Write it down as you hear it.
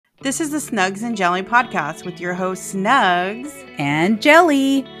This is the Snugs and Jelly podcast with your hosts, Snugs and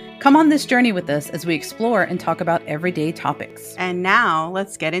Jelly. Come on this journey with us as we explore and talk about everyday topics. And now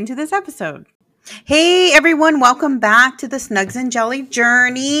let's get into this episode. Hey everyone, welcome back to the Snugs and Jelly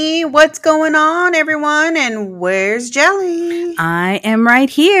journey. What's going on, everyone? And where's Jelly? I am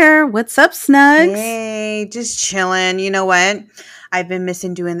right here. What's up, Snugs? Hey, just chilling. You know what? I've been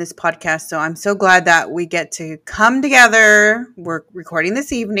missing doing this podcast, so I'm so glad that we get to come together. We're recording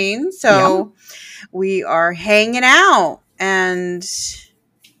this evening, so we are hanging out and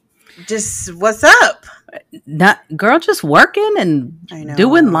just what's up? Girl, just working and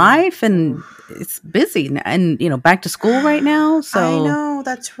doing life, and it's busy, and back to school right now. So I know,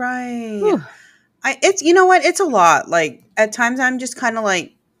 that's right. It's you know what? It's a lot. Like at times, I'm just kind of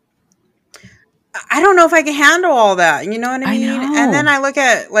like, I don't know if I can handle all that. You know what I mean? And then I look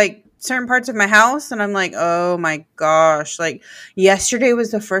at like certain parts of my house and I'm like, oh my gosh. Like yesterday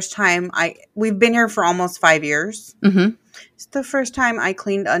was the first time we've been here for almost 5 years. Mm-hmm. It's the first time I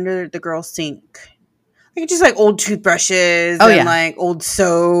cleaned under the girls' sink. Like just like old toothbrushes like old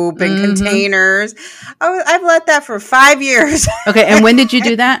soap and containers. I've let that for 5 years. Okay. And when did you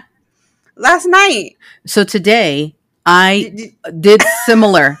do that? Last night. So today I did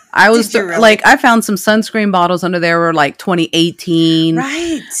similar. I was like, I found some sunscreen bottles under there were like 2018.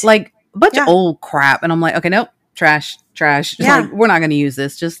 Right. Like a bunch of old crap. And I'm like, okay, nope, trash. Yeah. Like, we're not going to use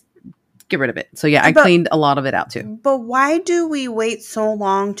this. Just get rid of it. So yeah, I cleaned a lot of it out too. But why do we wait so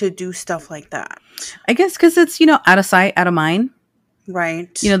long to do stuff like that? I guess because it's, out of sight, out of mind.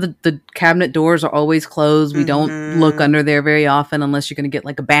 Right. The cabinet doors are always closed. We don't look under there very often unless you're going to get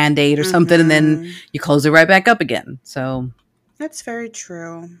like a Band-Aid or something. And then you close it right back up again. So that's very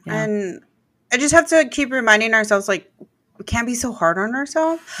true. Yeah. And I just have to keep reminding ourselves, like, we can't be so hard on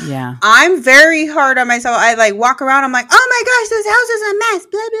ourselves. Yeah. I'm very hard on myself. I like walk around. I'm like, oh my gosh, this house is a mess.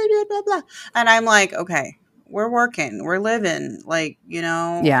 Blah, blah, blah, blah, blah. And I'm like, okay, we're working. We're living. Like,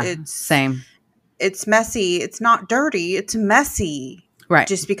 Yeah. it's same. It's messy. It's not dirty. It's messy. Right.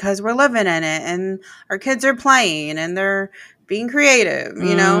 Just because we're living in it and our kids are playing and they're being creative,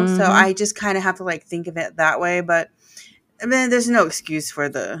 So I just kind of have to like think of it that way. But I mean, there's no excuse for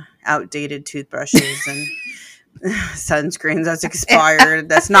the outdated toothbrushes and sunscreens that's expired.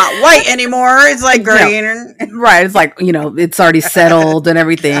 That's not white anymore. It's like green. Right. It's like, it's already settled and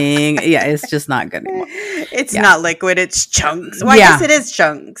everything. Yeah. It's just not good anymore. It's not liquid. It's chunks. Well, I guess it is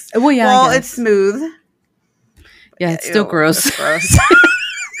chunks. Well, yeah. Well, it's smooth. Yeah. It's still gross. It's gross.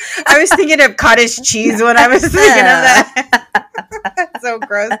 I was thinking of cottage cheese when I was thinking of that. So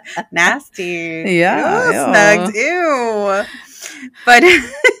gross. Nasty. Yeah. Ew, Snugs. Ew. But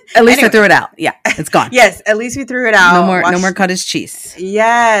at least I threw it out. Yeah. It's gone. Yes. At least we threw it out. No more cottage cheese.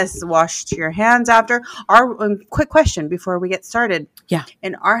 Yes. Washed your hands after. Our quick question before we get started. Yeah.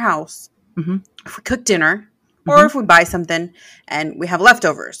 In our house, if we cook dinner or if we buy something and we have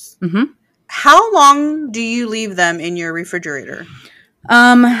leftovers, how long do you leave them in your refrigerator?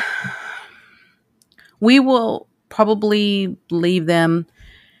 We will probably leave them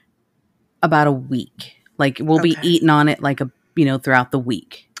about a week. Like we'll be eating on it like throughout the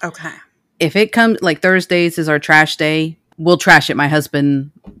week. Okay. If it comes like Thursdays is our trash day, we'll trash it. My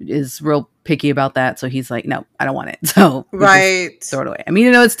husband is real picky about that. So he's like, no, I don't want it. So right. Throw it away. I mean,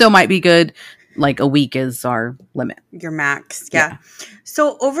 it still might be good. Like a week is our limit. Your max. Yeah.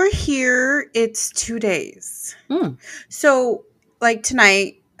 So over here, it's 2 days. So like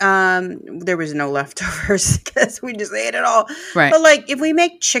tonight, there was no leftovers because we just ate it all. Right. But like if we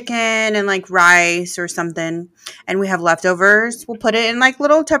make chicken and like rice or something and we have leftovers, we'll put it in like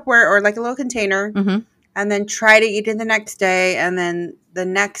little Tupperware or like a little container and then try to eat it the next day. And then the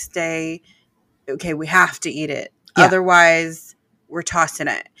next day, okay, we have to eat it. Yeah. Otherwise, we're tossing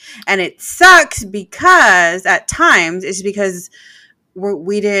it. And it sucks because at times it's because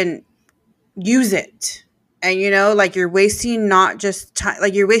we didn't use it. And, like you're wasting not just time,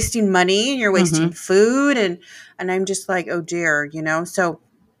 like you're wasting money and you're wasting food. And I'm just like, oh dear, so,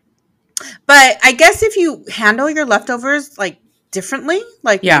 but I guess if you handle your leftovers like differently,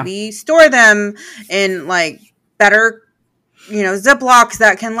 like maybe store them in like better, Ziplocs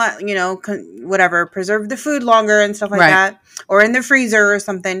that can preserve the food longer and stuff like that, or in the freezer or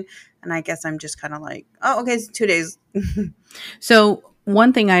something. And I guess I'm just kind of like, oh, okay, it's 2 days. So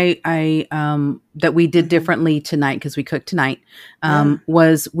one thing I that we did differently tonight, because we cooked tonight,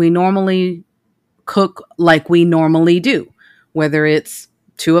 was we normally cook like we normally do, whether it's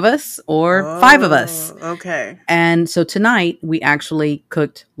 2 of us or 5 of us. Okay. And so tonight we actually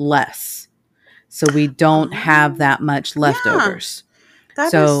cooked less. So we don't have that much leftovers.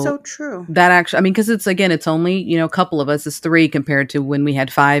 That is so true. That actually, I mean, because it's only a couple of us. It's 3 compared to when we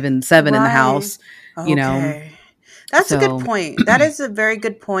had 5 and 7 in the house. Okay. That's a good point. That is a very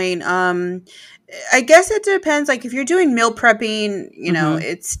good point. I guess it depends. Like if you're doing meal prepping,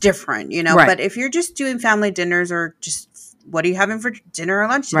 it's different, Right. But if you're just doing family dinners or just what are you having for dinner or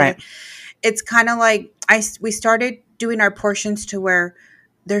lunch today? Right. It's kind of like we started doing our portions to where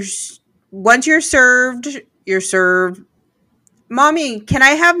once you're served. Mommy, can I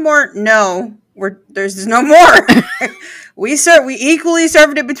have more? No, there's no more. We equally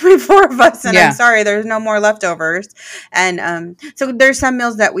served it between 4 of us, and I'm sorry, there's no more leftovers. And so there's some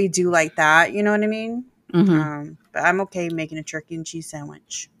meals that we do like that. You know what I mean? Mm-hmm. But I'm okay making a turkey and cheese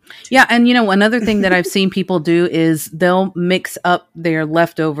sandwich. Yeah, and another thing that I've seen people do is they'll mix up their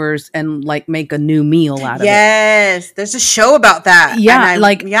leftovers and like make a new meal out of it. Yes, there's a show about that. Yeah,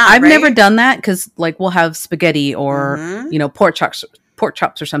 I've never done that because like we'll have spaghetti or pork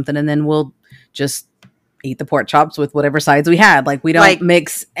chops or something, and then we'll just eat the pork chops with whatever sides we had. Like we don't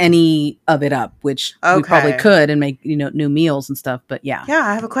mix any of it up, which we probably could and make new meals and stuff. But yeah,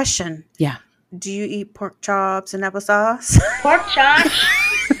 I have a question. Yeah, do you eat pork chops and applesauce? Pork chops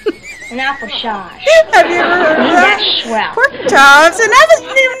and applesauce. Have you ever heard of that? That's swell. Pork chops and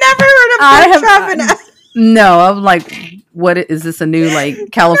applesauce. You've never heard of pork chop and No, I'm like, what is this, a new like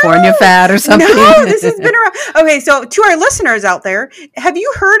California fad or something? No, this has been around. Okay, so to our listeners out there, have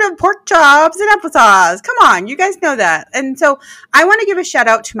you heard of pork chops and applesauce? Come on, you guys know that. And so I want to give a shout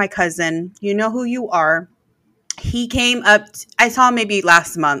out to my cousin. You know who you are. He came up, I saw him maybe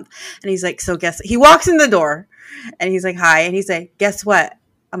last month, and he's like, he walks in the door, and he's like, hi, and he's like, guess what?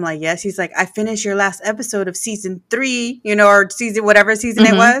 I'm like, yes. He's like, I finished your last episode of season 3, or season, whatever season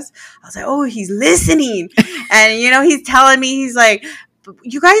it was. I was like, oh, he's listening. And, he's telling me, he's like,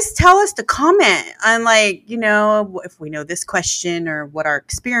 you guys tell us to comment on like, if we know this question or what our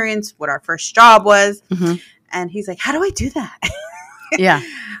experience, what our first job was. Mm-hmm. And he's like, how do I do that? Yeah.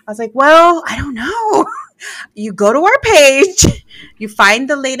 I was like, well, I don't know. You go to our page, you find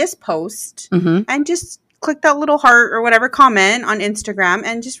the latest post, and just click that little heart or whatever comment on Instagram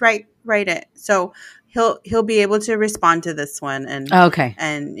and just write it. So he'll be able to respond to this one, and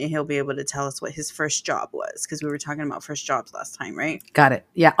and he'll be able to tell us what his first job was, because we were talking about first jobs last time, right? Got it.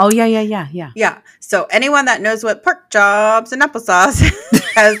 Yeah. Oh yeah. So anyone that knows what pork chops and applesauce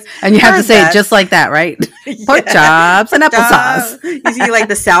has, and you have to say it just like that, right? Pork chops and applesauce. You see like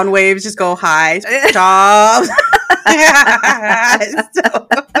the sound waves just go high. Chops.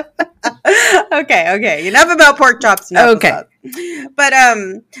 Okay. Enough about pork chops. Okay. But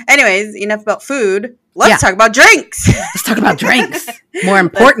anyways, enough about food. Let's talk about drinks. Let's talk about drinks. More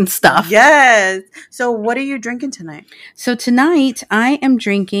important stuff. Yes. So what are you drinking tonight? So tonight I am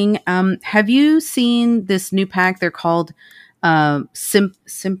drinking, have you seen this new pack? They're called Simply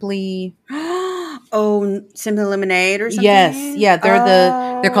Simply Lemonade or something? Yes. Yeah,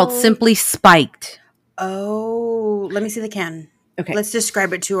 they're called Simply Spiked. Oh, let me see the can. Okay. Let's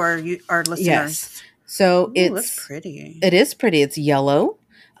describe it to our listeners. Yes. So it's pretty. It is pretty. It's yellow,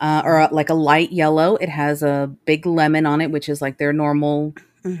 or like a light yellow. It has a big lemon on it, which is like their normal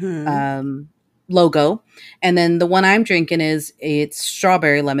logo. And then the one I'm drinking it's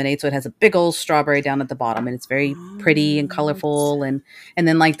strawberry lemonade. So it has a big old strawberry down at the bottom, and it's very pretty and colorful. And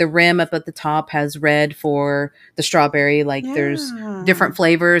then like the rim up at the top has red for the strawberry. Like there's different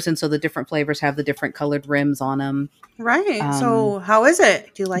flavors. And so the different flavors have the different colored rims on them. Right. So how is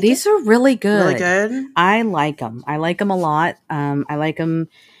it? Do you like these? These are really good. Really good? I like them. I like them a lot. I like them.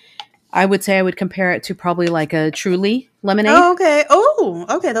 I would say I would compare it to probably like a Truly lemonade. Oh, okay. Oh,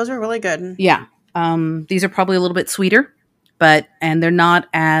 okay. Those are really good. Yeah. These are probably a little bit sweeter, and they're not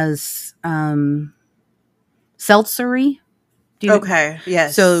as seltzery. Okay.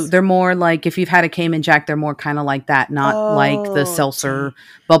 Yes. So they're more like, if you've had a Cayman Jack, they're more kind of like that, not like the seltzer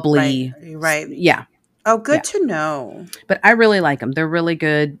bubbly. Right. Yeah. Oh, good to know. But I really like them. They're really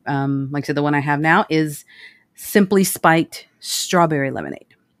good. Like I said, the one I have now is Simply Spiked Strawberry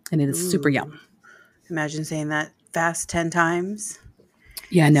Lemonade, and it is super yum. Imagine saying that fast 10 times.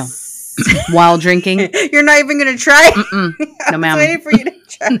 Yeah, I know. While drinking. You're not even going to try? No, ma'am. I was waiting for you to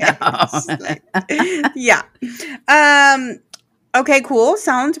try. Yeah. Okay, cool.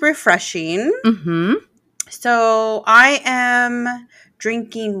 Sounds refreshing. Mm-hmm. So I am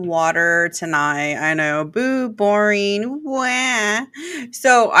drinking water tonight. I know. Boo, boring. Wah.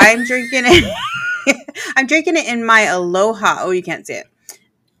 So I'm drinking it. I'm drinking it in my Aloha. Oh, you can't see it.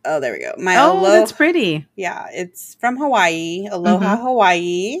 Oh, there we go. Aloha. That's pretty. Yeah, it's from Hawaii. Aloha,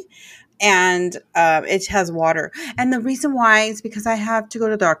 Hawaii. And it has water. And the reason why is because I have to go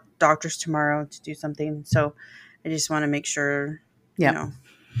to the doctor's tomorrow to do something. So I just want to make sure Yeah. You know,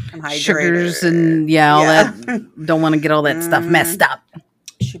 I'm hydrated. Sugars and all that. Don't want to get all that stuff messed up.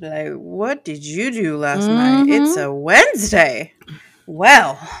 She'd be like, what did you do last night? It's a Wednesday.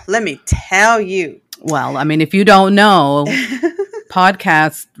 Well, let me tell you. Well, I mean, if you don't know,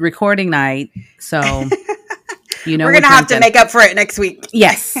 podcast recording night. So, you know, we're going to have to make up for it next week.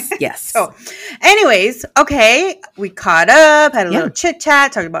 Yes. Yes. So, anyways, okay. We caught up, had a little chit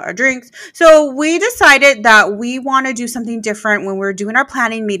chat, talked about our drinks. So we decided that we want to do something different when we're doing our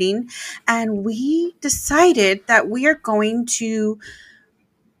planning meeting. And we decided that we are going to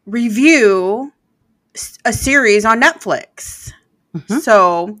review a series on Netflix.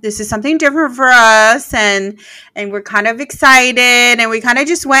 So this is something different for us, and we're kind of excited, and we kind of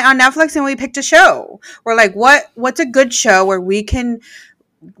just went on Netflix and we picked a show. We're like, what's a good show where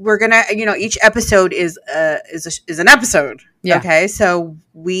we're gonna, you know, each episode is an episode. Yeah. Okay, so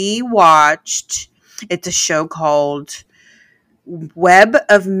we watched. It's a show called Web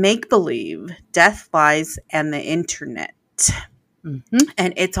of Make Believe: Death, Lies, and the Internet.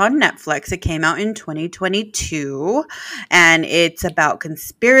 And it's on Netflix. It came out in 2022, and it's about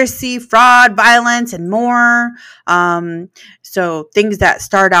conspiracy, fraud, violence, and more. So things that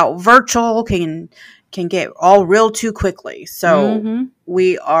start out virtual can get all real too quickly. So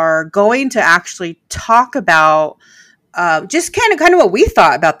we are going to actually talk about just kind of what we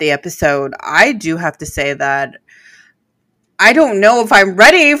thought about the episode. I do have to say that I don't know if I'm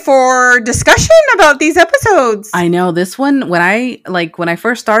ready for discussion about these episodes. I know this one, when I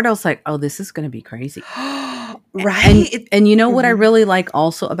first started, I was like, oh, this is going to be crazy. Right. And you know what I really like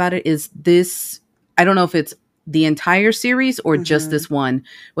also about it is this, I don't know if it's the entire series or just this one,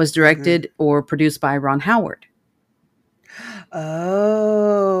 was directed or produced by Ron Howard.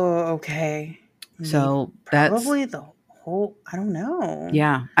 Oh, okay. So probably the whole, I don't know.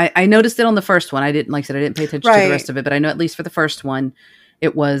 Yeah. I noticed it on the first one. I didn't pay attention to the rest of it, but I know at least for the first one,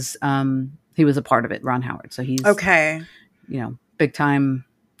 it was, he was a part of it, Ron Howard. So he's, okay, you know, big time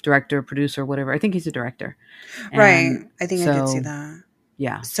director, producer, whatever. I think he's a director. Right. I think I did see that.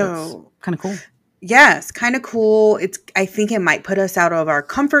 Yeah. So kind of cool. Yes. Kind of cool. I think it might put us out of our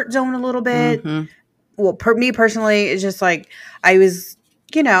comfort zone a little bit. Well, me personally, it's just like, I was,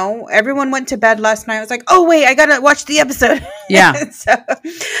 you know, everyone went to bed last night. I was like, oh, wait, I got to watch the episode. Yeah. So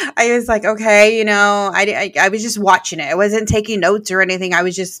I was like, okay, you know, I was just watching it. I wasn't taking notes or anything. I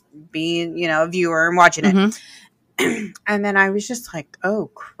was just being, you know, a viewer and watching it. And then I was just like,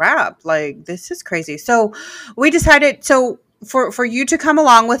 oh, crap. Like, this is crazy. So we decided, for you to come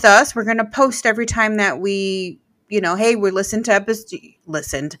along with us, we're going to post every time that we, you know, hey, we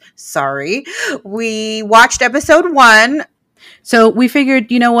we watched episode 1. So we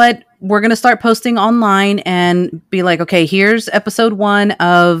figured, you know what, we're going to start posting online and be like, okay, here's episode 1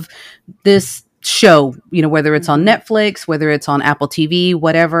 of this show, you know, whether it's on Netflix, whether it's on Apple TV,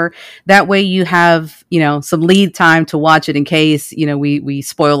 whatever. That way you have, you know, some lead time to watch it in case, you know, we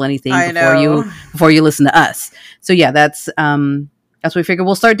spoil anything before you listen to us. So yeah, that's what we figured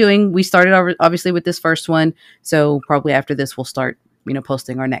we'll start doing. We started obviously with this first one. So probably after this, we'll start, you know,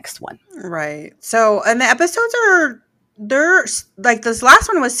 posting our next one. Right. So, and the episodes they're like, this last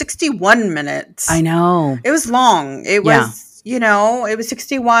one was 61 minutes. I know. It was long. It was, you know, it was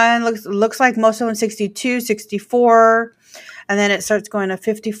 61. Looks like most of them 62, 64. And then it starts going to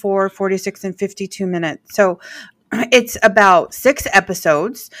 54, 46, and 52 minutes. So it's about 6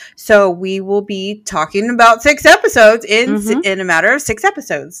 episodes. So we will be talking about 6 episodes in a matter of 6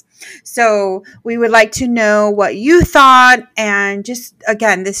 episodes. So we would like to know what you thought. And just,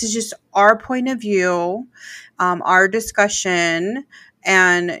 again, this is just our point of view, our discussion,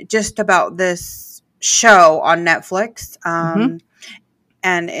 and just about this show on Netflix.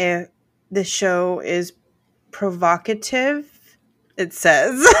 And if the show is provocative, it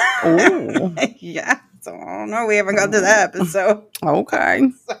says. Oh. Yeah. So I don't know. We haven't got to that episode. Okay.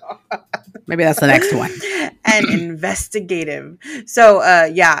 Maybe that's the next one. And investigative. So,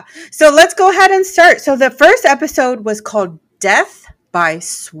 yeah. So let's go ahead and start. So the first episode was called Death by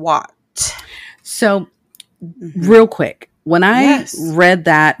SWAT. So, real quick, when I read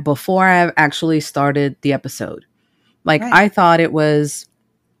that before I actually started the episode, like I thought it was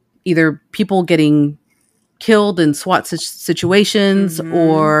either people getting killed in SWAT situations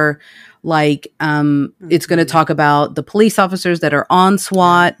or like it's going to talk about the police officers that are on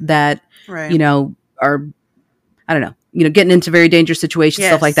SWAT that, you know, are, I don't know, you know, getting into very dangerous situations,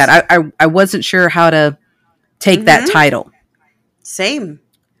 stuff like that. I wasn't sure how to take that title. Same.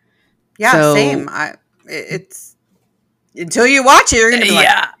 Yeah, same. Until you watch it, you're going to be like,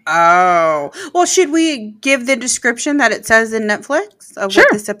 Yeah. oh. Well, should we give the description that it says in Netflix of Sure.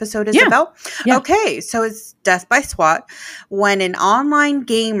 what this episode is Yeah. about? Yeah. Okay, so it's Death by SWAT. When an online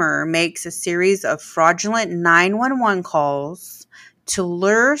gamer makes a series of fraudulent 911 calls to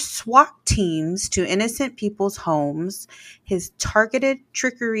lure SWAT teams to innocent people's homes, his targeted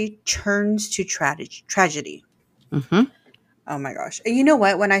trickery turns to tragedy. Mm-hmm. Oh my gosh. And you know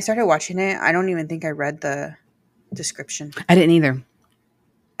what? When I started watching it, I don't even think I read the description. I didn't either.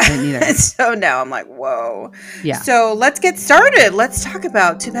 So now I'm like, whoa. Yeah. So let's get started. Let's talk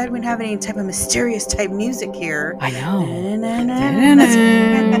about, too bad we don't have any type of mysterious type music here. I know.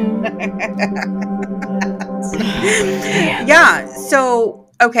 Yeah. So,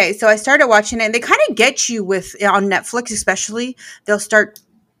 okay. So I started watching it, and they kind of get you with, on Netflix especially, they'll start,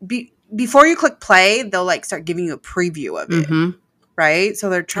 before you click play, they'll like start giving you a preview of it. Mm-hmm. Right? So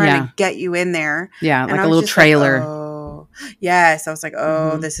they're trying to get you in there. Yeah, and like I a was little just trailer. Like, oh. Yes. I was like,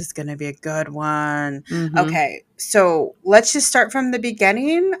 oh, this is going to be a good one. Mm-hmm. Okay. So let's just start from the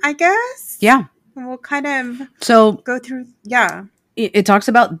beginning, I guess. Yeah. And we'll kind of go through. Yeah. It talks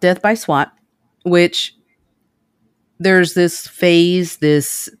about death by SWAT, which there's this phase,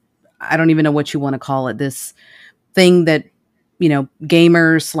 I don't even know what you want to call it, this thing that,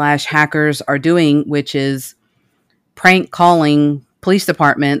 gamers / hackers are doing, which is prank calling police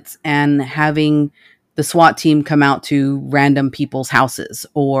departments and having the SWAT team come out to random people's houses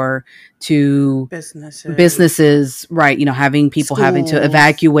or to businesses, right? Having people having to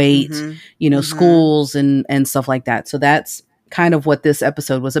evacuate, schools and stuff like that. So that's kind of what this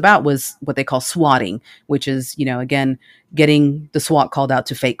episode was about, was what they call swatting, which is, again, getting the SWAT called out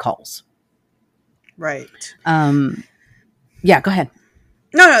to fake calls. Right. Yeah, go ahead.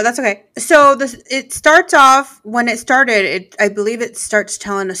 No, that's okay. So it starts off, when it started, I believe it starts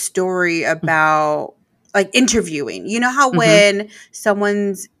telling a story about like interviewing. You know how when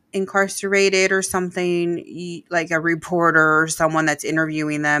someone's incarcerated or something, like a reporter or someone that's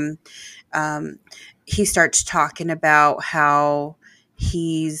interviewing them, he starts talking about how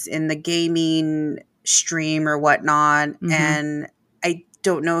he's in the gaming stream or whatnot. And I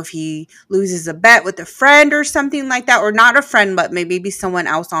don't know if he loses a bet with a friend or something like that, or not a friend, but maybe someone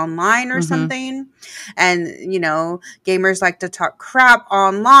else online or something. And, gamers like to talk crap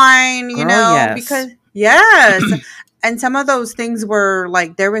online, because yes. And some of those things were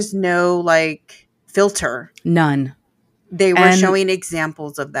like, there was no like filter. None. They were showing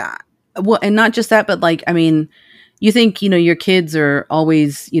examples of that. Well, and not just that, but like, I mean, you think, your kids are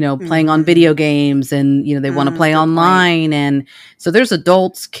always, playing on video games and, they want to play online. And so there's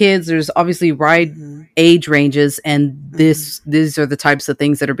adults, kids, there's obviously wide age ranges. And these are the types of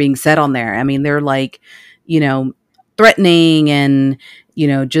things that are being said on there. I mean, they're like, threatening and,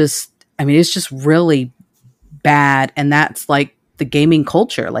 it's just really bad. And that's like the gaming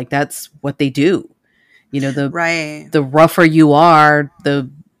culture. Like that's what they do. The rougher you are, the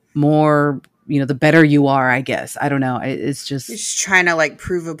more, the better you are, I guess. I don't know. It's just trying to like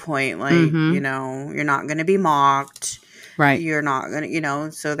prove a point. Like, you're not going to be mocked. Right. You're not going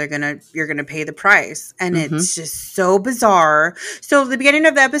to, so you're going to pay the price. And it's just so bizarre. So the beginning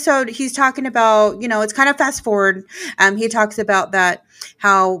of the episode, he's talking about, it's kind of fast forward. He talks about that,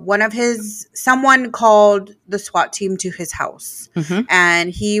 how someone called the SWAT team to his house and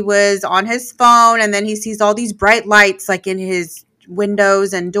he was on his phone, and then he sees all these bright lights like in his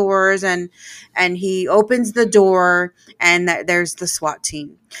windows and doors, and he opens the door and there's the SWAT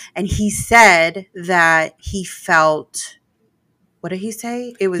team. And he said that he felt, what did he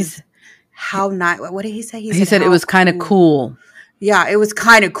say? It was what did he say? He said it was kind of cool. Yeah, it was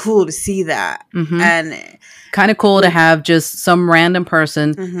kind of cool to see that. And kind of cool to have just some random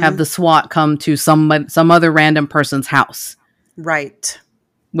person have the SWAT come to some other random person's house. Right.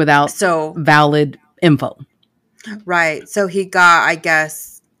 Without valid info. Right. So he got, I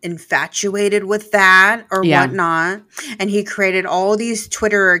guess, infatuated with that or whatnot. And he created all these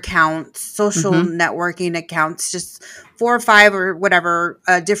Twitter accounts, social networking accounts, just 4 or 5 or whatever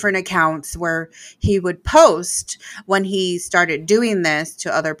different accounts where he would post when he started doing this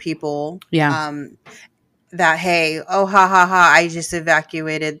to other people. Yeah. That, hey, oh, ha, ha, ha, I just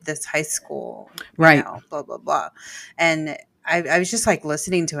evacuated this high school. Right. Blah, blah, blah. And I was just like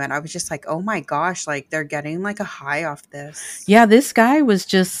listening to it. I was just like, oh my gosh, like they're getting like a high off this. Yeah, this guy was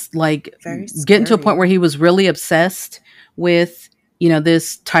just like getting to a point where he was really obsessed with,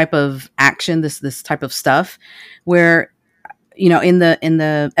 this type of action, this type of stuff, where, in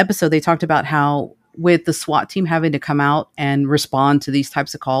the episode, they talked about how with the SWAT team having to come out and respond to these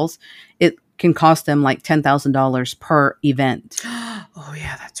types of calls, it can cost them like $10,000 per event. Oh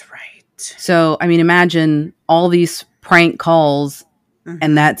yeah, that's right. So, I mean, imagine all these prank calls,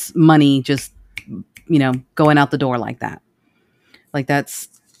 and that's money just, going out the door like that. Like that's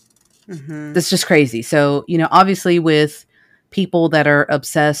just crazy. So, obviously with people that are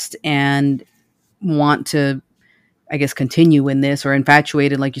obsessed and want to, I guess, continue in this or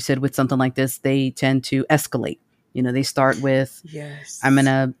infatuated, like you said, with something like this, they tend to escalate. They start with, I'm going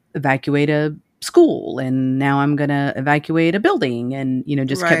to evacuate a school, and now I'm going to evacuate a building, and,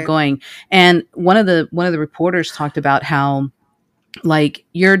 just kept going. And one of the reporters talked about how, like,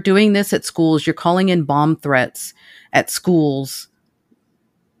 you're doing this at schools, you're calling in bomb threats at schools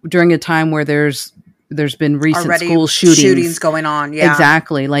during a time where there's been recent already school shootings going on. Yeah,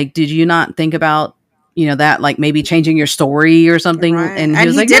 exactly. Like, did you not think about, that, like maybe changing your story or something? Right. And he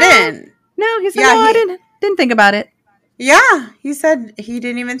was like, didn't. No, he said, I didn't think about it. Yeah, he said he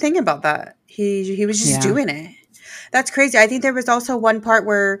didn't even think about that. He was just doing it. That's crazy. I think there was also one part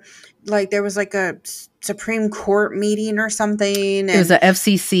where, like, there was like a Supreme Court meeting or something. It was a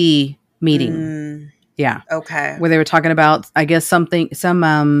FCC meeting. Yeah. Okay. Where they were talking about, I guess, I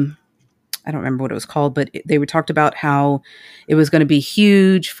don't remember what it was called, but they were talked about how it was going to be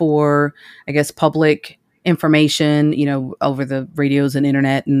huge for, I guess, public information, over the radios and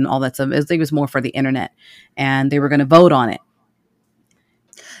internet and all that stuff. I think it was more for the internet, and they were going to vote on it.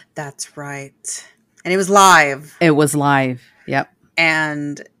 That's right. And it was live. It was live. Yep.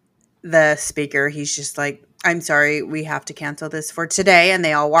 And the speaker, he's just like, I'm sorry, we have to cancel this for today. And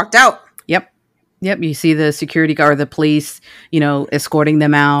they all walked out. Yep. You see the security guard, the police, escorting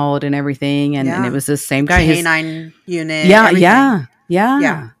them out and everything. And it was this same guy. K-9 unit.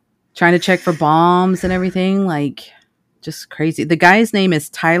 Yeah. Trying to check for bombs and everything. Like, just crazy. The guy's name is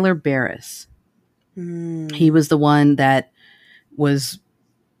Tyler Barris. He was the one that was,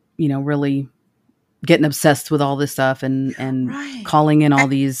 really getting obsessed with all this stuff and calling in all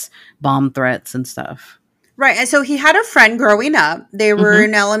these bomb threats and stuff. Right. And so he had a friend growing up. They were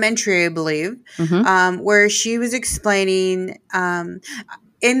in elementary, I believe, where she was explaining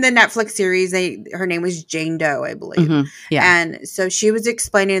in the Netflix series, her name was Jane Doe, I believe. Yeah. And so she was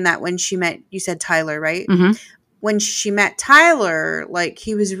explaining that when she met, you said Tyler, right? When she met Tyler, like,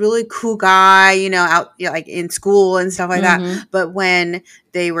 he was a really cool guy, out like in school and stuff like that. But when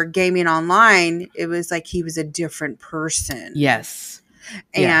they were gaming online, it was like he was a different person. Yes.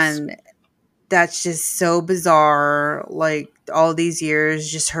 And that's just so bizarre. Like, all these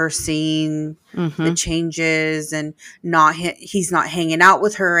years, just her seeing the changes and he's not hanging out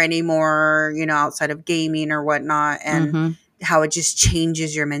with her anymore, outside of gaming or whatnot, and how it just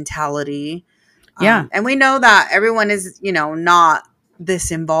changes your mentality. Yeah. And we know that everyone is, not this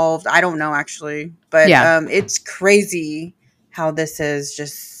involved. I don't know, actually. But it's crazy how this is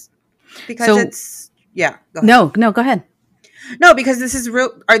just because it's, go ahead. No, go ahead. No, because this is real.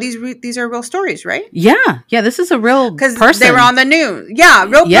 These are real stories, right? Yeah. This is a real person. Because they were on the news. Yeah,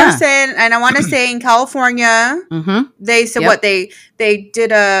 real person. And I want to say in California, they said what they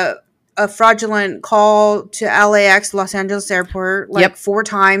did a fraudulent call to LAX, Los Angeles Airport, like 4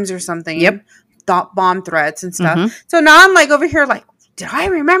 times or something. Yep. Bomb threats and stuff. So now I'm like over here, like, did I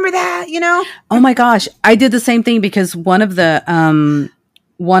remember that? Oh my gosh, I did the same thing because one of the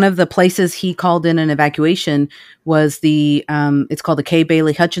places he called in an evacuation was it's called the Kay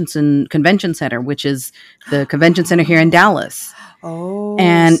Bailey Hutchinson Convention Center, which is the convention center here in Dallas. Oh,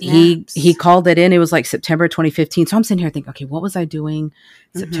 and he called it in. It was like September 2015. So I'm sitting here thinking, okay, what was I doing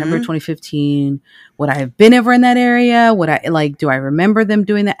September 2015? Would I have been ever in that area? Do I remember them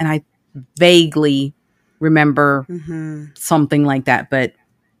doing that? And I vaguely remember something like that. But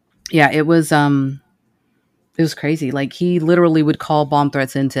yeah, it was crazy. Like, he literally would call bomb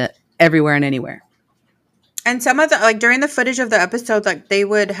threats into everywhere and anywhere. And some of the, like, during the footage of the episode, like, they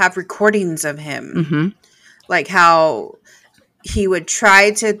would have recordings of him. Like, how he would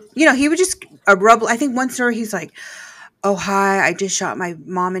try to, he would just I think one story he's like, oh, hi, I just shot my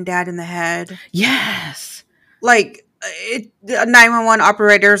mom and dad in the head. Yes. Like, 911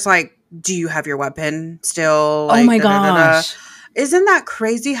 operators, like, do you have your weapon still? Like, oh my gosh. Isn't that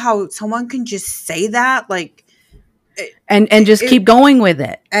crazy how someone can just say that? Like, and just keep going with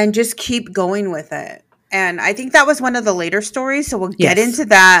it. And just keep going with it. And I think that was one of the later stories. So we'll get into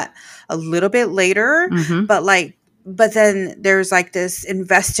that a little bit later. But then there's like this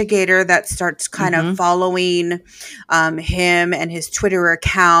investigator that starts kind of following him and his Twitter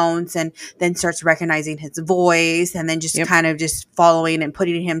accounts, and then starts recognizing his voice, and then just kind of just following and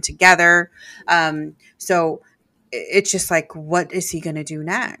putting him together. So it's just like, what is he going to do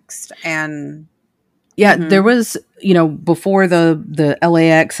next? And there was, before the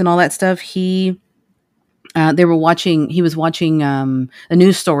LAX and all that stuff, he was watching a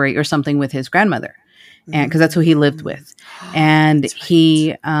news story or something with his grandmother. and because that's who he lived with, and That's right.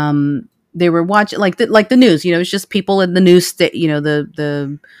 he they were watching like the news. You know, it's just people in the news,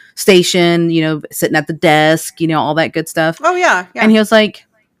 the station, sitting at the desk, all that good stuff. Oh yeah, yeah. And he was like,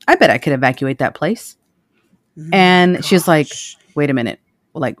 "I bet I could evacuate that place." And she was like, "Wait a minute,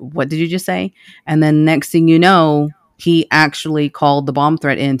 like what did you just say?" And then next thing you know, he actually called the bomb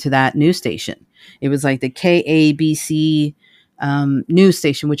threat into that news station. It was like the KABC news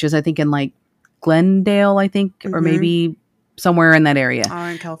station, which is I think in like Glendale, I think, or maybe somewhere in that area. Oh,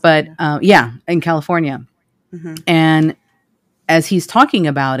 in California. But yeah, in California. And as he's talking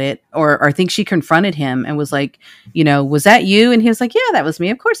about it, or I think she confronted him and was like, was that you? And he was like, yeah, that was me.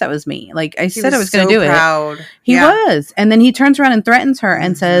 Of course that was me. Like I said I was going to do it. He was. And then he turns around and threatens her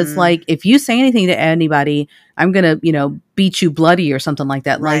and says, like, if you say anything to anybody, I'm going to, beat you bloody or something like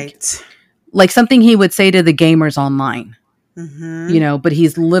that. Right. Like something he would say to the gamers online. But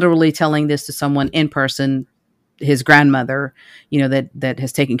he's literally telling this to someone in person, his grandmother, that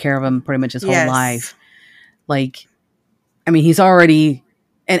has taken care of him pretty much his whole life. Like, I mean, he's already,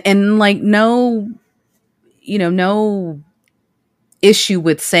 and like no issue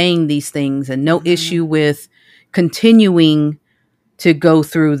with saying these things and no issue with continuing to go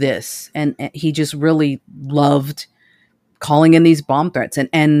through this. And he just really loved calling in these bomb threats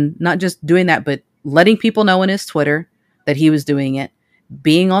and not just doing that, but letting people know in his Twitter that he was doing it,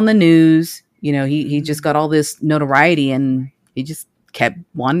 being on the news. He just got all this notoriety and he just kept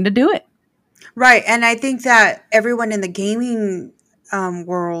wanting to do it. Right. And I think that everyone in the gaming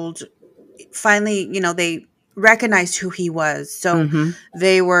world finally, they recognized who he was. So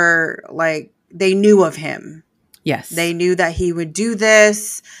they were like, they knew of him. Yes. They knew that he would do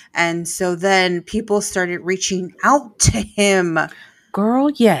this. And so then people started reaching out to him. Girl,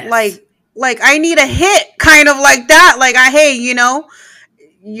 yes. Like I need a hit, kind of like that. Like,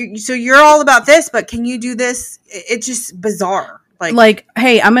 so you're all about this, but can you do this? It's just bizarre. Like,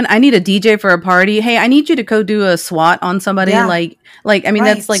 hey, I need a DJ for a party. Hey, I need you to go do a SWAT on somebody. Yeah. Like, I mean,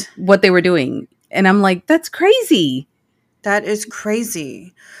 that's like what they were doing. And I'm like, that's crazy. That is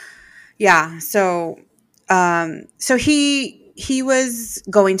crazy. Yeah. So he was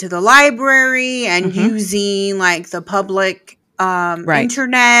going to the library and using like the public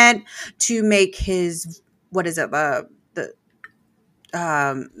internet to make his, what is it?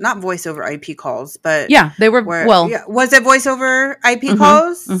 Not voice over IP calls, but yeah, they were, was it voice over IP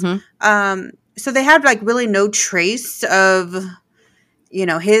calls? So they had like really no trace of,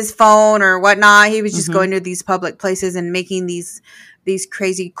 his phone or whatnot. He was just going to these public places and making these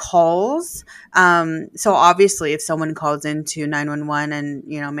crazy calls. So obviously if someone calls into 911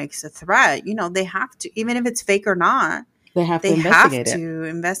 and, makes a threat, they have to, even if it's fake or not, they have to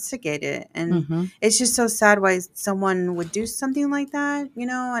investigate it. And it's just so sad why someone would do something like that,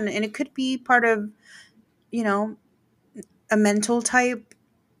 and it could be part of, a mental type,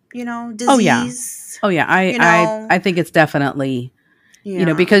 disease. Oh yeah. I think it's definitely,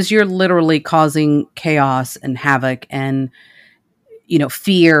 because you're literally causing chaos and havoc and,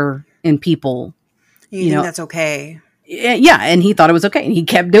 fear in people. You think that's okay? Yeah, and he thought it was okay, and he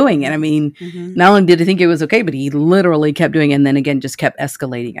kept doing it. I mean, not only did he think it was okay, but he literally kept doing it, and then again just kept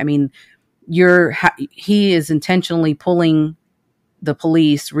escalating. I mean, he is intentionally pulling the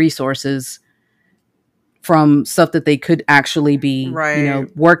police resources from stuff that they could actually be,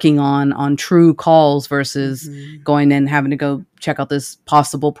 working on true calls versus going and having to go check out this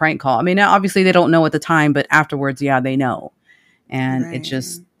possible prank call. I mean, obviously they don't know at the time, but afterwards, they know, and it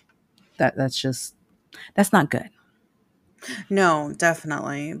just that's not good. No,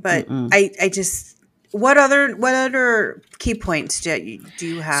 definitely. But I just, what other key points do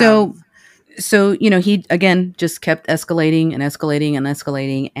you have? So, he again just kept escalating and escalating and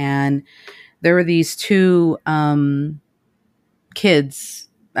escalating. And there were these two kids,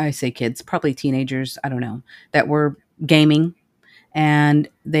 I say kids, probably teenagers, I don't know, that were gaming. And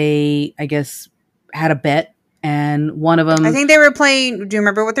they, I guess, had a bet. And one of them, I think they were playing, do you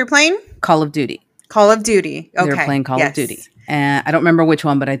remember what they're playing? Call of Duty. Okay. They were playing Call of Duty. And I don't remember which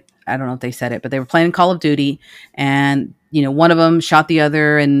one, but I don't know if they said it, but they were playing Call of Duty, and one of them shot the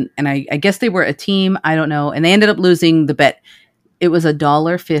other, and I guess they were a team. I don't know. And they ended up losing the bet. It was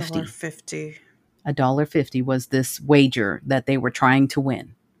 $1.50. $1.50 was this wager that they were trying to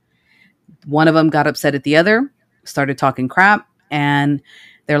win. One of them got upset at the other, started talking crap, and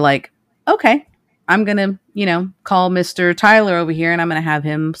they're like, okay, I'm going to, call Mr. Tyler over here and I'm going to have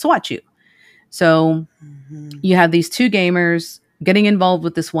him SWAT you. So you have these two gamers getting involved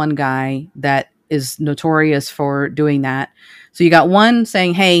with this one guy that is notorious for doing that. So you got one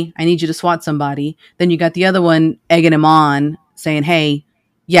saying, hey, I need you to SWAT somebody. Then you got the other one egging him on saying, hey,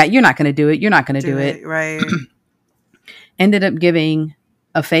 yeah, you're not going to do it. You're not going to do it. Right. Ended up giving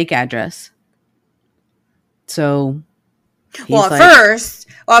a fake address. So, well,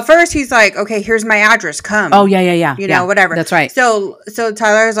 at first he's like, okay, here's my address. Come. Oh, yeah. You know, whatever. That's right. So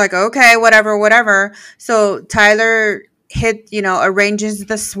Tyler's like, okay, whatever. So Tyler arranges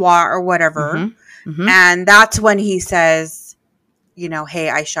the SWAT or whatever. And that's when he says, hey,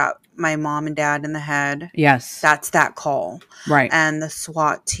 I shot my mom and dad in the head. Yes. That's that call. Right. And the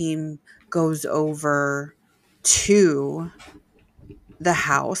SWAT team goes over to the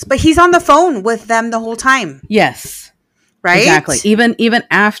house, but he's on the phone with them the whole time. Yes. Right? Exactly. Even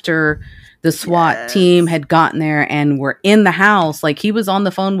after the SWAT team had gotten there and were in the house, like he was on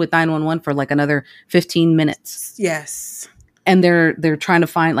the phone with 911 for like another 15 minutes. Yes. And they're trying to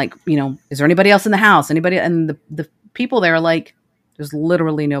find, like, is there anybody else in the house? Anybody? And the people there are like, there's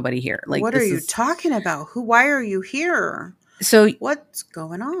literally nobody here. Like, what are you talking about? Why are you here? So what's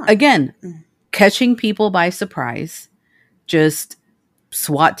going on? Again, catching people by surprise. Just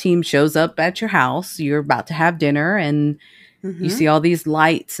SWAT team shows up at your house. You're about to have dinner and you see all these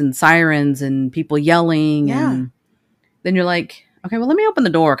lights and sirens and people yelling. Yeah. And then you're like, okay, well, let me open the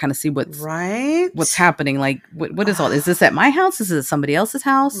door, kind of see what's happening. Like, what is all? Is this at my house? Is this somebody else's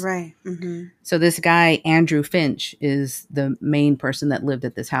house? Right. So this guy, Andrew Finch, is the main person that lived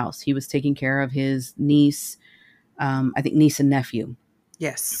at this house. He was taking care of his niece, I think niece and nephew.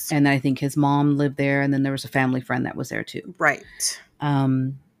 Yes. And I think his mom lived there. And then there was a family friend that was there too. Right.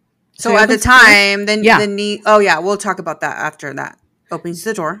 So at the time, we'll talk about that after that. Opens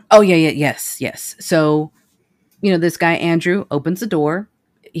the door. Oh, yeah. Yes. So, this guy, Andrew, opens the door.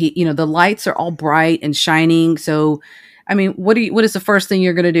 He, the lights are all bright and shining. So, I mean, what is the first thing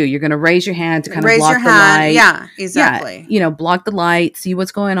you're going to do? You're going to raise your hand to kind of block the light. Yeah, exactly. Yeah, block the light, see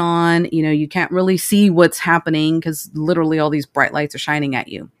what's going on. You can't really see what's happening because literally all these bright lights are shining at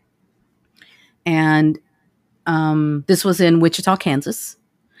you. And this was in Wichita, Kansas.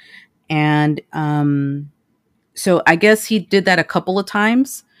 And so I guess he did that a couple of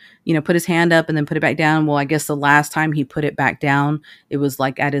times, put his hand up and then put it back down. Well, I guess the last time he put it back down, it was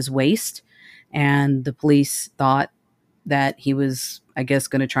like at his waist. And the police thought that he was, I guess,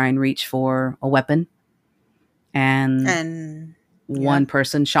 going to try and reach for a weapon. And one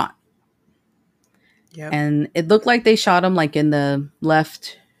person shot. Yep. And it looked like they shot him like in the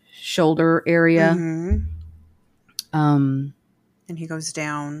left shoulder area. And he goes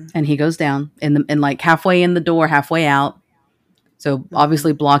down. And like halfway in the door, halfway out. So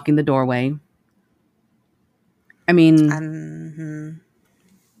obviously blocking the doorway. I mean,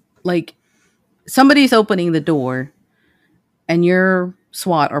 like somebody's opening the door and you're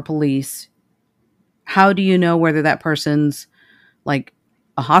SWAT or police. How do you know whether that person's like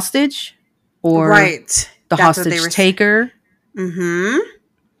a hostage or the hostage taker?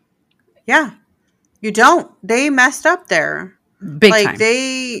 Yeah. You don't. They messed up there. Big time.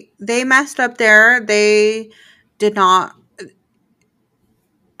 They messed up there. They did not.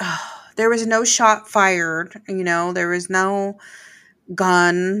 There was no shot fired. There was no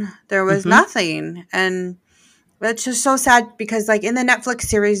gun. There was nothing. And it's just so sad because, like, in the Netflix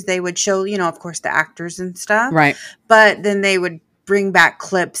series, they would show, of course, the actors and stuff. Right. But then they would bring back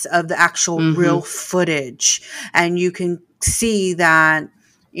clips of the actual real footage. And you can see that,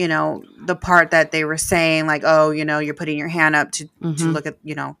 the part that they were saying, like, oh, you're putting your hand up to look at,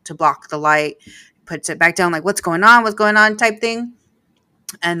 to block the light, puts it back down, like, what's going on type thing.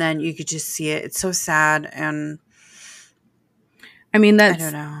 And then you could just see it. It's so sad. And I mean, I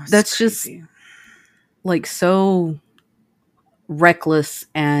don't know. That's crazy. Just like so reckless.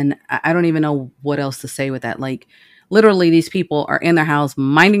 And I don't even know what else to say with that. Like, literally, these people are in their house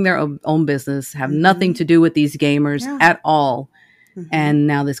minding their own business, have nothing to do with these gamers at all. And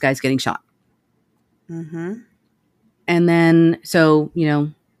now this guy's getting shot. And then, so,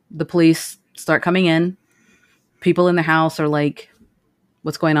 the police start coming in. People in the house are like,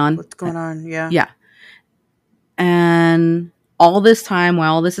 what's going on? Yeah. Yeah. And all this time,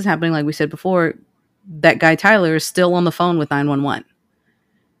 while all this is happening, like we said before, that guy Tyler is still on the phone with 911.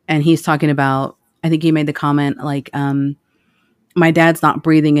 And he's talking about, I think he made the comment like, my dad's not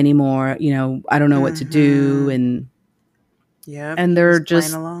breathing anymore. I don't know what to do. And and they're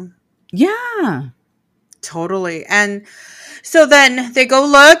just along. Yeah, totally. And so then they go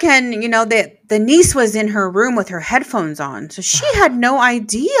look, and the niece was in her room with her headphones on, so she had no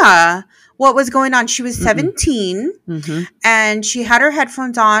idea what was going on. She was 17, and she had her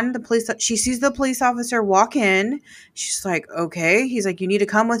headphones on. She sees the police officer walk in. She's like, okay. He's like, you need to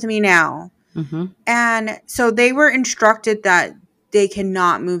come with me now. And so they were instructed that they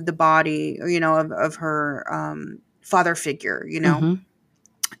cannot move the body, of her father figure,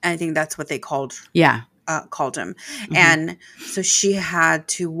 I think that's what they called Yeah. called him. And so she had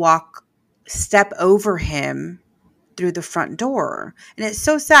to step over him through the front door. And it's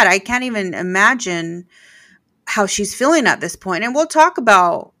so sad. I can't even imagine how she's feeling at this point. And we'll talk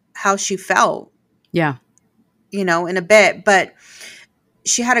about how she felt, Yeah. in a bit. But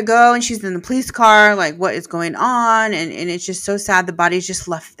she had to go, and she's in the police car. Like, what is going on? And it's just so sad. The body's just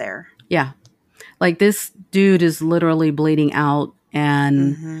left there. Yeah. Like, this dude is literally bleeding out,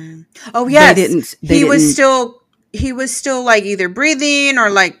 and oh yes, he was still like either breathing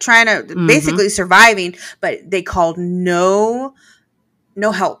or like trying to basically surviving, but they called no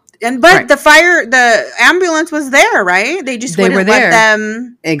help. But the ambulance was there, right? They just wouldn't let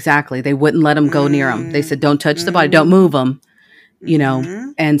them. Exactly. They wouldn't let them go near him. They said, don't touch the body. Don't move him.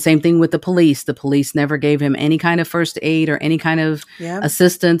 And same thing with the police. The police never gave him any kind of first aid or any kind of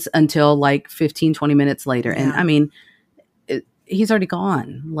assistance until like 15, 20 minutes later. Yeah. And I mean, he's already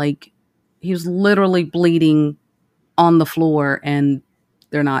gone. Like, he was literally bleeding on the floor, and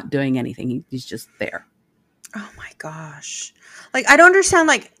they're not doing anything. He's just there. Oh my gosh. Like, I don't understand,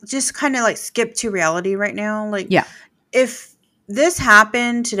 like, just kind of like skip to reality right now. Like, yeah, if this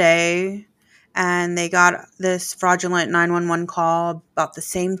happened today and they got this fraudulent 911 call about the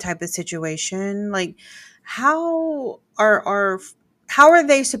same type of situation, like, how are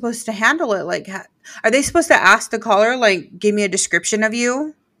they supposed to handle it? Like, are they supposed to ask the caller, like, give me a description of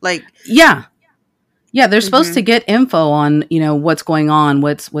you? Like, yeah, they're supposed to get info on, what's going on,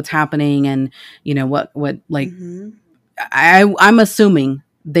 what's happening, and what like. I'm assuming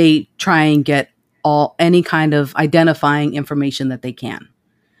they try and get any kind of identifying information that they can.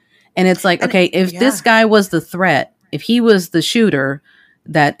 And it's like, okay, if this guy was the threat, if he was the shooter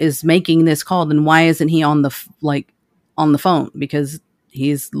that is making this call, then why isn't he on the phone? Because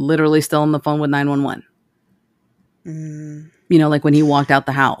he's literally still on the phone with 911. Like when he walked out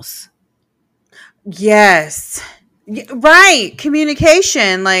the house. Yes. Right.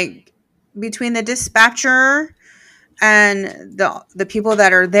 Communication, like, between the dispatcher and the people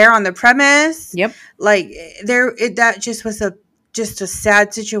that are there on the premise. Yep. Like, that just was a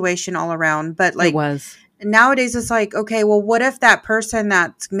sad situation all around. But like, it was. Nowadays it's like, okay, well, what if that person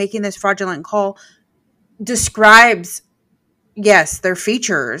that's making this fraudulent call describes, yes, their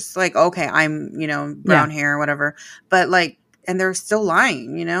features, like, okay, I'm, brown hair or whatever, but like, and they're still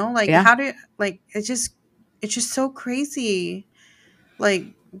lying, like, how do, like, it's just so crazy. Like,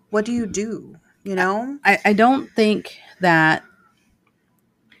 what do you do? I don't think that,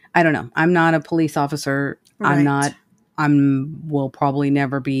 I don't know. I'm not a police officer. Right. Will probably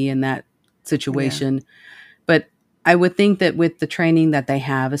never be in that situation. Yeah. But I would think that with the training that they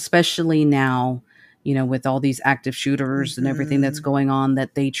have, especially now, with all these active shooters and everything that's going on,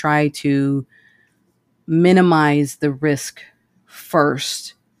 that they try to minimize the risk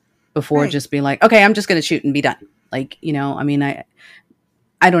first before just being like, okay, I'm just going to shoot and be done. Like, I mean,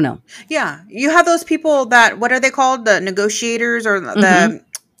 I don't know. Yeah. You have those people that, what are they called? The negotiators or the,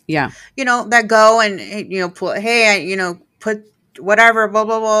 that go and, put whatever, blah,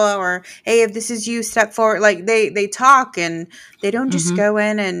 blah, blah. Or, hey, if this is you, step forward. Like, they talk, and they don't just go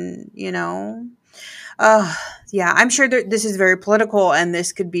in and, I'm sure this is very political, and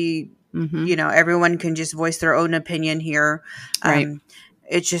this could be, everyone can just voice their own opinion here. Right.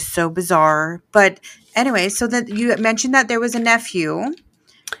 It's just so bizarre. But anyway, so that you mentioned that there was a nephew.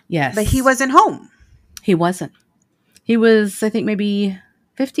 Yes. But he wasn't home. He wasn't. He was, I think, maybe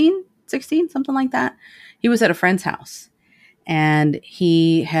 15, 16, something like that. He was at a friend's house, and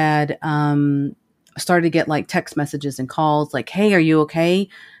he had started to get like text messages and calls like, hey, are you okay?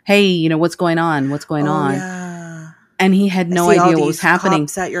 Hey, what's going on? What's going on? Yeah. And he had no idea what was happening.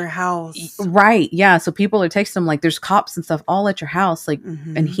 Cops at your house. Right. Yeah. So people are texting him like, there's cops and stuff all at your house. Like,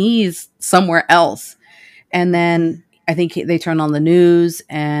 and he's somewhere else. And then I think they turned on the news,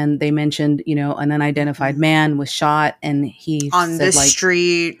 and they mentioned, an unidentified man was shot, and he on the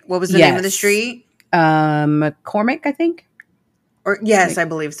street. What was the name of the street? McCormick, I think. Or yes, I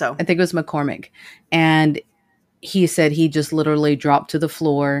believe so. I think it was McCormick. And he said he just literally dropped to the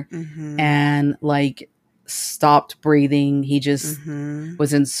floor and like stopped breathing. He just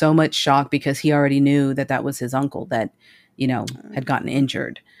was in so much shock because he already knew that was his uncle that, had gotten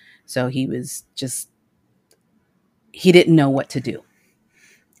injured. So he was just, he didn't know what to do.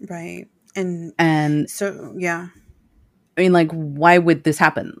 Right. And so, yeah. I mean, like, why would this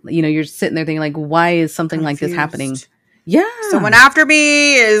happen? You're sitting there thinking, like, why is something like this happening? Yeah. Someone after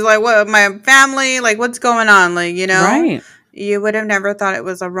me is like, what, my family? Like, what's going on? Like, Right. You would have never thought it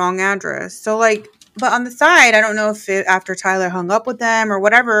was a wrong address. So, like, but on the side, I don't know if after Tyler hung up with them or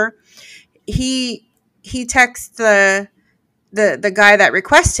whatever, he texts the the guy that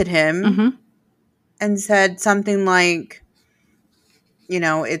requested him Mm-hmm. and said something like,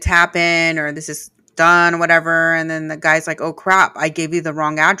 it's happened or this is done or whatever. And then the guy's like, oh crap, I gave you the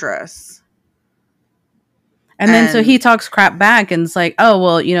wrong address. And then so he talks crap back and it's like, oh,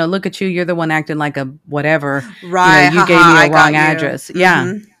 well, look at you. You're the one acting like a whatever. Right. You gave me a wrong address. Mm-hmm.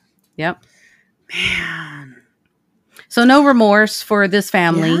 Yeah. Yep. Man. So no remorse for this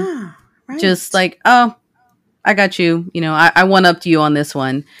family. Yeah, right. Just like, oh, I got you. I one upped you on this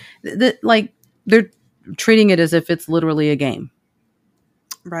one. Like they're treating it as if it's literally a game.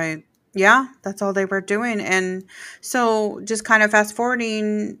 Right. Yeah, that's all they were doing. And so just kind of fast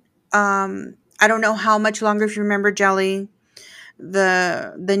forwarding, I don't know how much longer, if you remember, Jelly,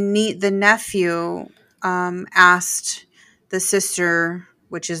 the nephew asked the sister,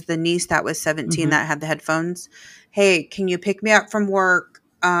 which is the niece that was 17 that had the headphones, hey, can you pick me up from work?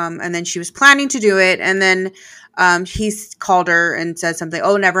 And then she was planning to do it. And then he called her and said something,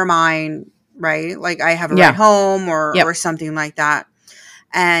 oh, never mind, right? Like I have a ride home or something like that.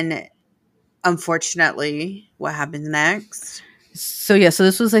 And unfortunately, what happens next? So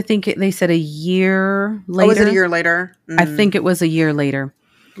this was, I think they said a year later. Oh, was it a year later? I think it was a year later.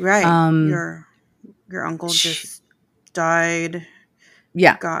 Right. Your uncle just died.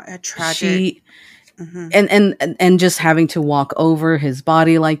 Yeah. Got a tragic. And just having to walk over his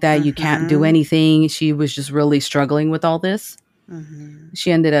body like that, you can't do anything. She was just really struggling with all this.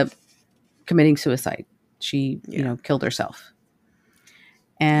 She ended up committing suicide. She, killed herself.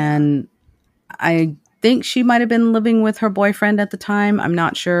 And I think she might have been living with her boyfriend at the time. I'm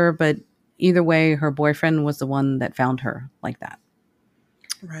not sure, but either way, her boyfriend was the one that found her like that.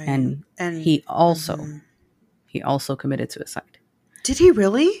 Right. And he also committed suicide. Did he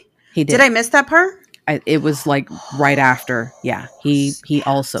really? He did. Did I miss that part? It was like right after. Yeah. He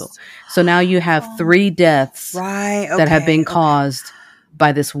also. So now you have 3 deaths that have been caused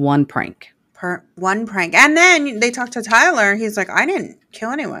by this one prank. One prank. And then they talked to Tyler. He's like, I didn't kill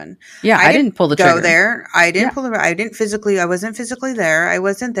anyone. Yeah, I didn't pull the trigger. Go there. I didn't pull the I wasn't physically there. I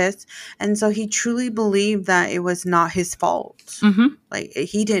wasn't this. And so he truly believed that it was not his fault. Like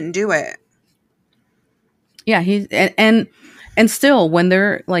he didn't do it. Yeah, and still when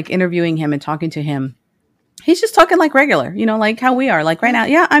they're like interviewing him and talking to him, he's just talking like regular, like how we are. Like right now,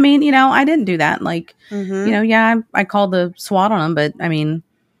 yeah, I mean, I didn't do that. Like, I called the SWAT on him, but I mean,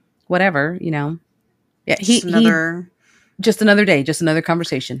 whatever, Yeah, just another day, just another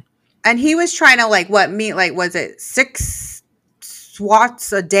conversation. And he was trying to was it 6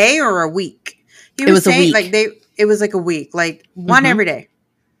 SWATs a day or a week? He was saying a week. It was like a week, like one every day.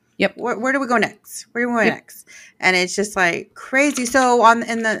 Yep. Where do we go next? Where do we go next? And it's just like crazy. So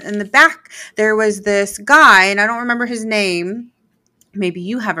in the back there was this guy, and I don't remember his name. Maybe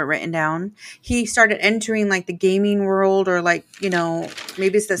you have it written down. He started entering like the gaming world, or like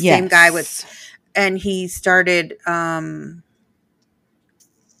maybe it's the same guy and he started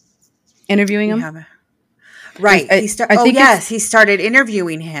interviewing him. Right. He started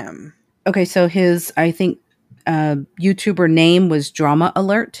interviewing him. Okay, so his YouTuber name was Drama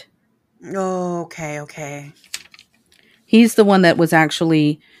Alert. Oh, okay. He's the one that was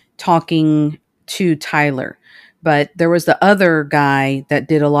actually talking to Tyler. But there was the other guy that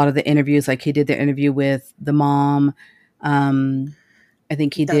did a lot of the interviews. Like he did the interview with the mom. I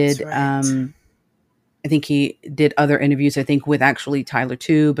think he did. Right. I think he did other interviews, I think with actually Tyler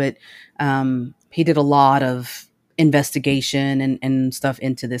too. But he did a lot of investigation and stuff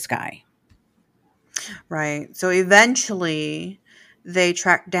into this guy. Right. So eventually they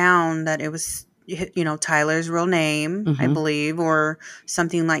tracked down that it was, Tyler's real name, I believe, or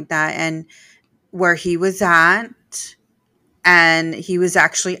something like that. And where he was at, and he was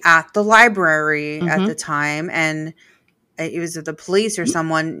actually at the library at the time, and it was the police or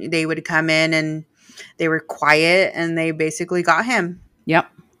someone. They would come in and they were quiet, and they basically got him. Yep.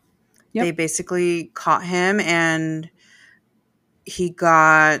 They basically caught him, and he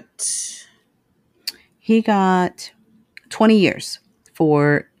got 20 years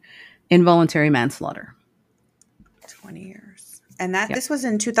for involuntary manslaughter. 20 years. And this was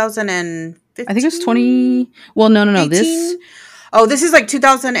in 2015? I think it was 20. Well, no. 18? This is like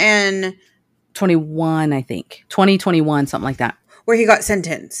 2021, I think. 2021, something like that. Where he got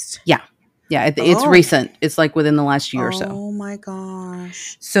sentenced. Yeah. Yeah, it's recent. It's like within the last year or so. Oh my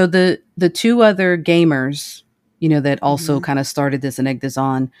gosh. So the 2 other gamers, that also kind of started this and egged this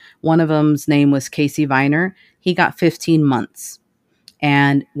on. One of them's name was Casey Viner. He got 15 months.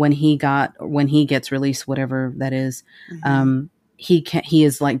 And when he gets released, whatever that is, he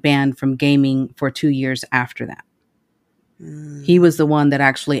is like banned from gaming for 2 years after that. He was the one that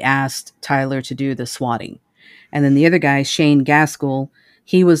actually asked Tyler to do the swatting. And then the other guy, Shane Gaskell,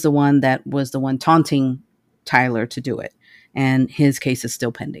 he was the one taunting Tyler to do it. And his case is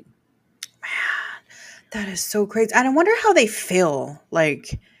still pending. Man, that is so crazy. And I wonder how they feel,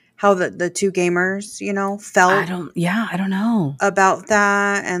 like how the two gamers, felt. I don't know about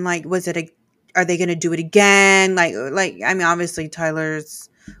that. And like, are they going to do it again? Like, I mean, obviously Tyler's,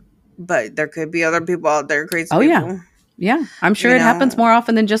 but there could be other people out there, crazy people. Yeah. Yeah. I'm sure it happens more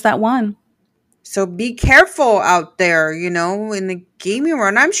often than just that one. So be careful out there, in the gaming world.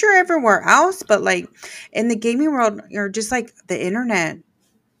 And I'm sure everywhere else, but like in the gaming world, or just like the internet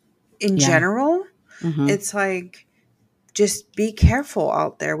in general, it's like, just be careful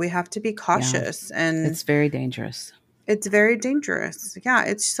out there. We have to be cautious. And it's very dangerous. It's very dangerous. Yeah,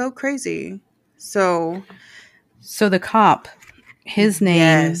 it's so crazy. So the cop, his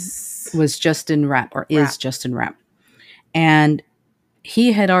name was Justin Rapp, or is Justin Rapp. And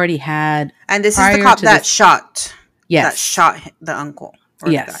he had already had... And this is the cop that shot. Yes. That shot the uncle.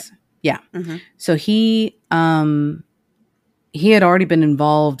 Or yes. The guy. Yeah. Mm-hmm. So he had already been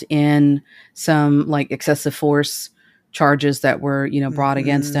involved in some like excessive force charges that were, brought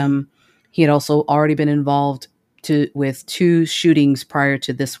against him. He had also already been involved with 2 shootings prior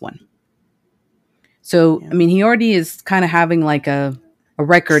to this one. So, I mean, he already is kind of having like a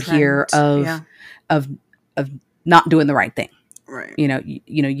record here of not doing the right thing. Right.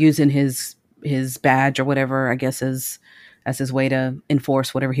 Using his badge or whatever, I guess, as his way to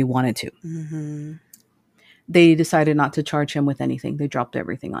enforce whatever he wanted to. Mm-hmm. They decided not to charge him with anything. They dropped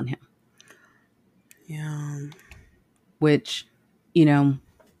everything on him. Yeah. Which, the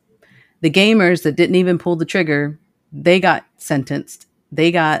gamers that didn't even pull the trigger, they got sentenced.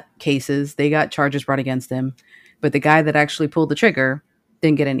 They got cases. They got charges brought against them. But the guy that actually pulled the trigger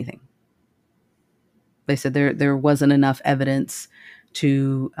didn't get anything. They said there wasn't enough evidence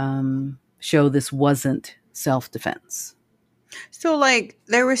to show this wasn't self-defense. So, like,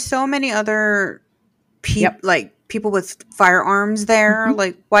 there were so many other people with firearms there. Mm-hmm.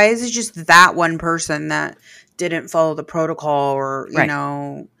 Like, why is it just that one person that didn't follow the protocol, or you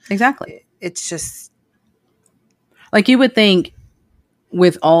know? Exactly. It's just like you would think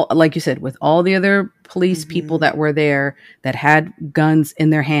with all, like you said, with all the other police people that were there that had guns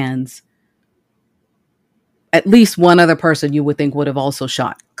in their hands, at least one other person you would think would have also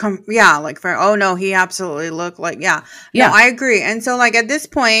shot. He absolutely looked like, No, I agree. And so, like, at this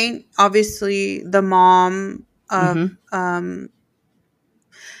point, obviously the mom of,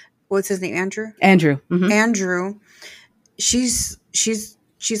 what's his name? Andrew? Andrew. Mm-hmm. Andrew. She's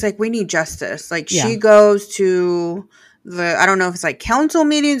like, we need justice. Like, she goes to I don't know if it's like council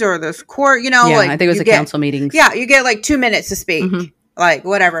meetings or this court, like, I think it was a council meeting. Yeah. You get like 2 minutes to speak, like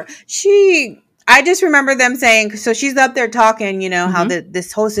whatever. I just remember them saying, so she's up there talking, how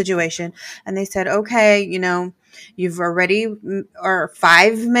this whole situation, and they said, okay, you've already are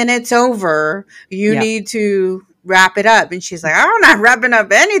 5 minutes over. You need to wrap it up. And she's like, I'm not wrapping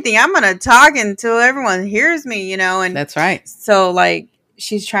up anything. I'm going to talk until everyone hears me, and that's right. So like,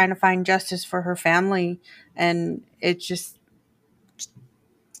 she's trying to find justice for her family. And it's just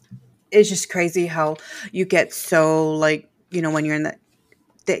crazy how you get so, like, when you're in that,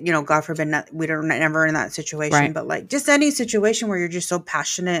 God forbid, we're never in that situation, right. But like just any situation where you're just so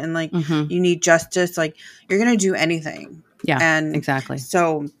passionate and like you need justice, like you're going to do anything. Yeah, and exactly.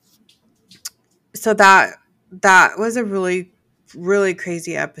 So that was a really, really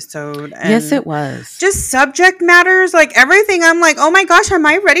crazy episode. And yes, it was. Just subject matters, like everything. I'm like, oh my gosh, am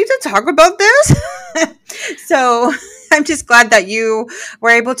I ready to talk about this? So I'm just glad that you were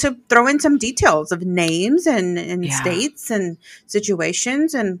able to throw in some details of names and states and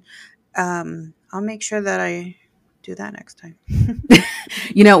situations. And I'll make sure that I do that next time.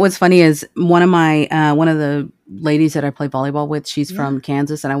 What's funny is one of the ladies that I play volleyball with, she's from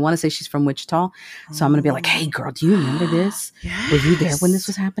Kansas, and I want to say she's from Wichita. So I'm going to be like, hey girl, do you remember this? Yes. Were you there when this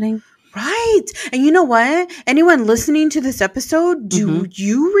was happening? Right. And you know what? Anyone listening to this episode, do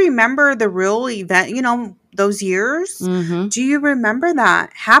you remember the real event, those years? Do you remember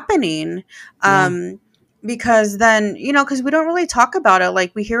that happening? Because then, because we don't really talk about it.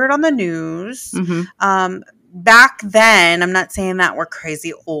 Like, we hear it on the news. Back then, I'm not saying that we're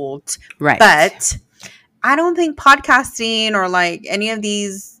crazy old. Right. But I don't think podcasting or like any of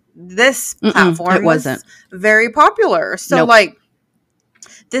this platform wasn't very popular. So like,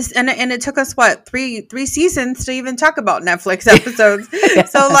 this and it took us three seasons to even talk about Netflix episodes.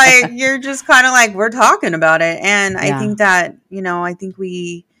 So like, you're just kind of like, we're talking about it. And I think that,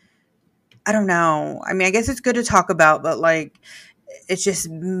 I don't know. I mean, I guess it's good to talk about, but like, it's just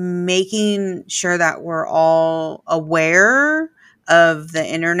making sure that we're all aware of the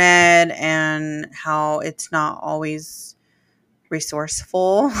internet and how it's not always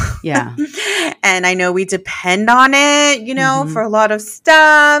resourceful. Yeah. And I know we depend on it, for a lot of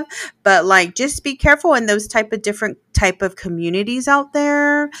stuff, but like just be careful in those different type of communities out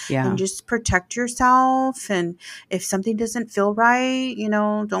there. Yeah. And just protect yourself. And if something doesn't feel right,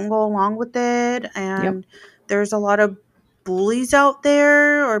 don't go along with it. And there's a lot of bullies out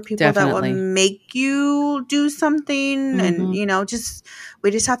there or people Definitely. that will make you do something. And, we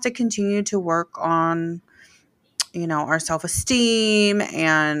just have to continue to work on our self-esteem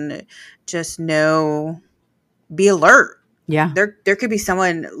and just be alert. Yeah. There could be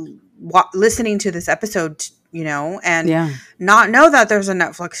someone listening to this episode, and not know that there's a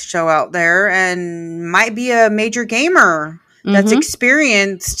Netflix show out there and might be a major gamer that's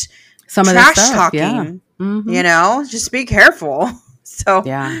experienced some of trash this stuff. talking, Yeah. just be careful. So,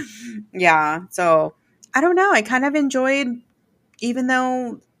 yeah. So I don't know. I kind of enjoyed, even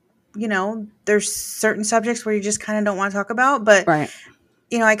though there's certain subjects where you just kind of don't want to talk about, but right.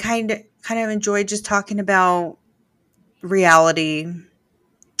 I kind of enjoyed just talking about reality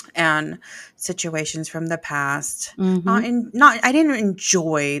and situations from the past. I didn't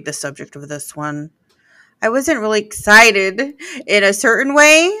enjoy the subject of this one. I wasn't really excited in a certain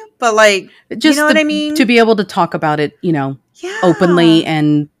way, but like, just what I mean? To be able to talk about it, openly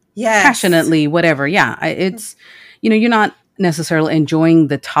and passionately, whatever. Yeah. It's, you're not necessarily enjoying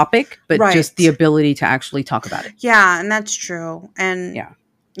the topic, but just the ability to actually talk about it. Yeah, and that's true. And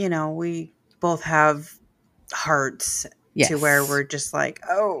we both have hearts to where we're just like,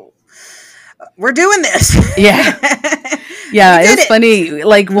 oh, we're doing this. Yeah. It's funny.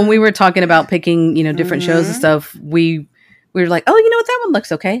 Like when we were talking about picking, different shows and stuff, we were like, oh, what, that one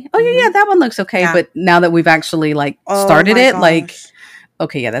looks okay. Oh yeah, that one looks okay. Yeah. But now that we've actually started it,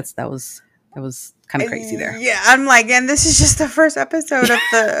 okay, that was kind of crazy there. Yeah, I'm like, and this is just the first episode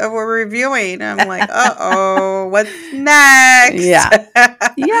of we're reviewing. I'm like, uh-oh, what's next?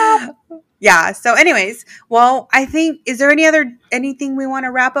 Yeah. So anyways, well, I think, is there anything we want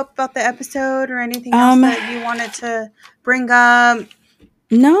to wrap up about the episode or anything else that you wanted to bring up?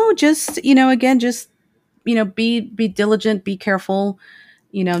 No, just, again, just, be diligent, be careful,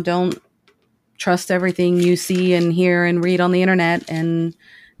 don't trust everything you see and hear and read on the internet, and,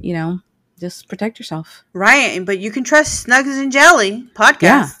 just protect yourself. Right. But you can trust Snugs and Jelly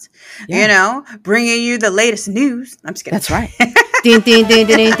podcast, bringing you the latest news. I'm just kidding. That's right. Ding, ding, ding,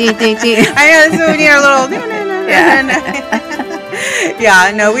 ding, ding, ding, ding. I know, so we need our little...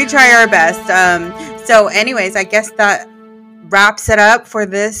 no, we try our best. So anyways, I guess that wraps it up for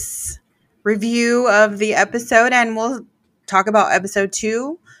this review of the episode, and we'll talk about episode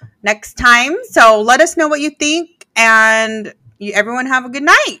 2 next time. So let us know what you think, and everyone have a good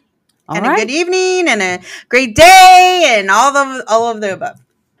night. A good evening and a great day and all of the above.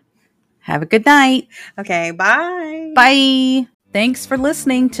 Have a good night. Okay, bye. Bye. Thanks for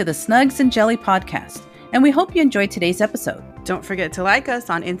listening to the Snugs and Jelly podcast, and we hope you enjoyed today's episode. Don't forget to like us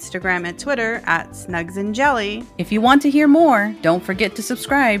on Instagram and Twitter at Snugs and Jelly. If you want to hear more, don't forget to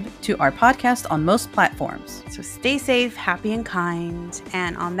subscribe to our podcast on most platforms. So stay safe, happy, and kind.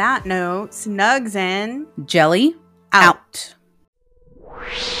 And on that note, Snugs and Jelly out.